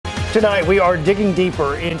Tonight, we are digging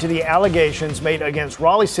deeper into the allegations made against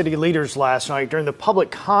Raleigh city leaders last night during the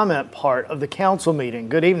public comment part of the council meeting.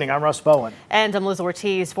 Good evening. I'm Russ Bowen. And I'm Liz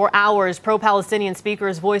Ortiz. For hours, pro-Palestinian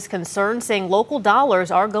speakers voiced concern, saying local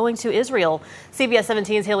dollars are going to Israel. CBS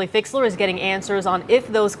 17's Haley Fixler is getting answers on if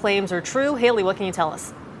those claims are true. Haley, what can you tell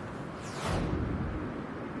us?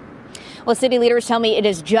 Well, city leaders tell me it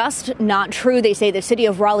is just not true. They say the city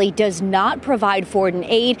of Raleigh does not provide foreign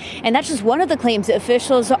aid, and that's just one of the claims that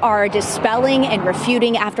officials are dispelling and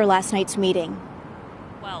refuting after last night's meeting.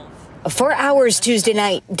 For hours Tuesday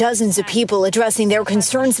night, dozens of people addressing their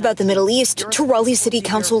concerns about the Middle East to Raleigh City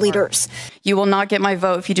Council leaders. You will not get my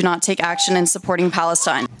vote if you do not take action in supporting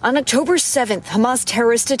Palestine. On October 7th, Hamas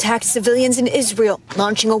terrorists attacked civilians in Israel,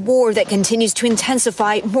 launching a war that continues to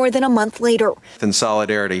intensify more than a month later. In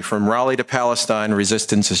solidarity, from Raleigh to Palestine,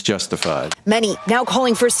 resistance is justified. Many now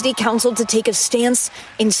calling for City Council to take a stance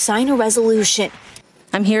and sign a resolution.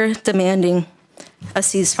 I'm here demanding a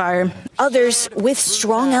ceasefire. Others with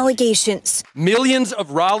strong allegations. Millions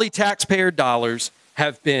of Raleigh taxpayer dollars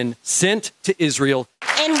have been sent to Israel.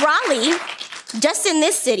 In Raleigh, just in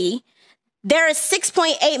this city, there is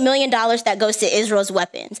 $6.8 million that goes to Israel's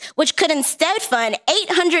weapons, which could instead fund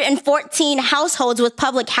 814 households with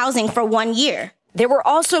public housing for 1 year. There were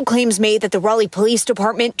also claims made that the Raleigh Police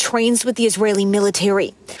Department trains with the Israeli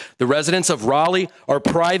military. The residents of Raleigh are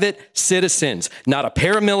private citizens, not a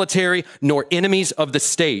paramilitary nor enemies of the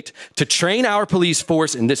state. To train our police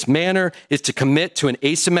force in this manner is to commit to an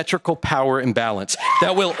asymmetrical power imbalance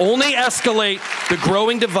that will only escalate the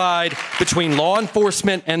growing divide between law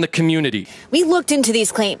enforcement and the community. We looked into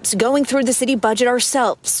these claims, going through the city budget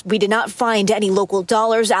ourselves. We did not find any local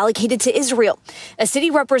dollars allocated to Israel. A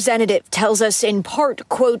city representative tells us in part,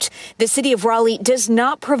 quote, the city of Raleigh does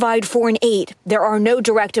not provide foreign aid. There are no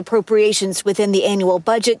direct appropriations within the annual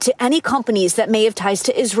budget to any companies that may have ties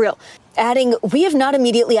to Israel. Adding, we have not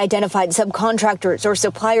immediately identified subcontractors or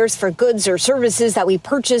suppliers for goods or services that we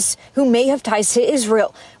purchase who may have ties to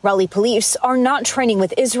Israel. Raleigh police are not training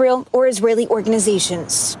with Israel or Israeli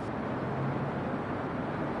organizations.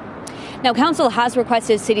 Now, council has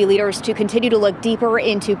requested city leaders to continue to look deeper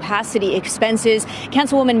into past city expenses.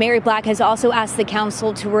 Councilwoman Mary Black has also asked the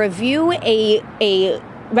council to review a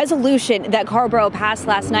resolution that Carrboro passed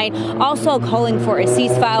last night, also calling for a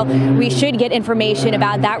ceasefire. We should get information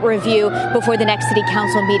about that review before the next city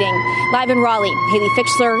council meeting. Live in Raleigh, Haley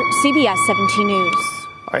Fixler, CBS 17 News.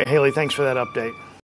 All right, Haley, thanks for that update.